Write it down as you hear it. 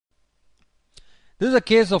This is a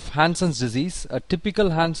case of Hansens disease, a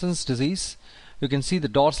typical Hansens disease. You can see the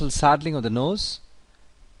dorsal saddling of the nose,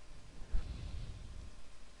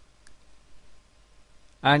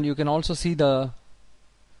 and you can also see the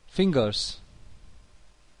fingers.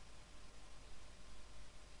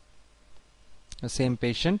 The same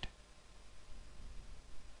patient.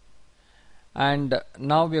 And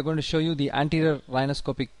now we are going to show you the anterior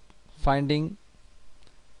rhinoscopic finding.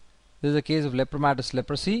 This is a case of lepromatous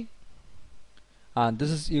leprosy.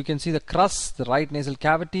 This is, you can see the crus, the right nasal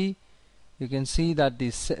cavity. You can see that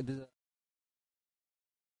this inferior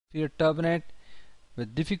turbinate.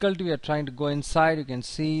 With difficulty we are trying to go inside. You can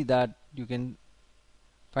see that you can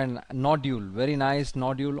find a nodule, very nice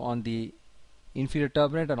nodule on the inferior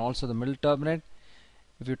turbinate and also the middle turbinate.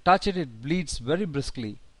 If you touch it, it bleeds very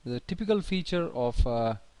briskly. The typical feature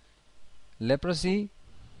of leprosy,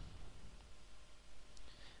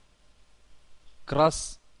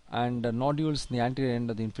 crus and nodules in the anterior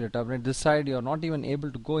end of the inferior turbinate. This side you are not even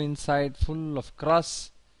able to go inside, full of crus.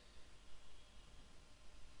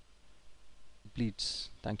 Bleeds.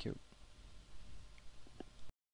 Thank you.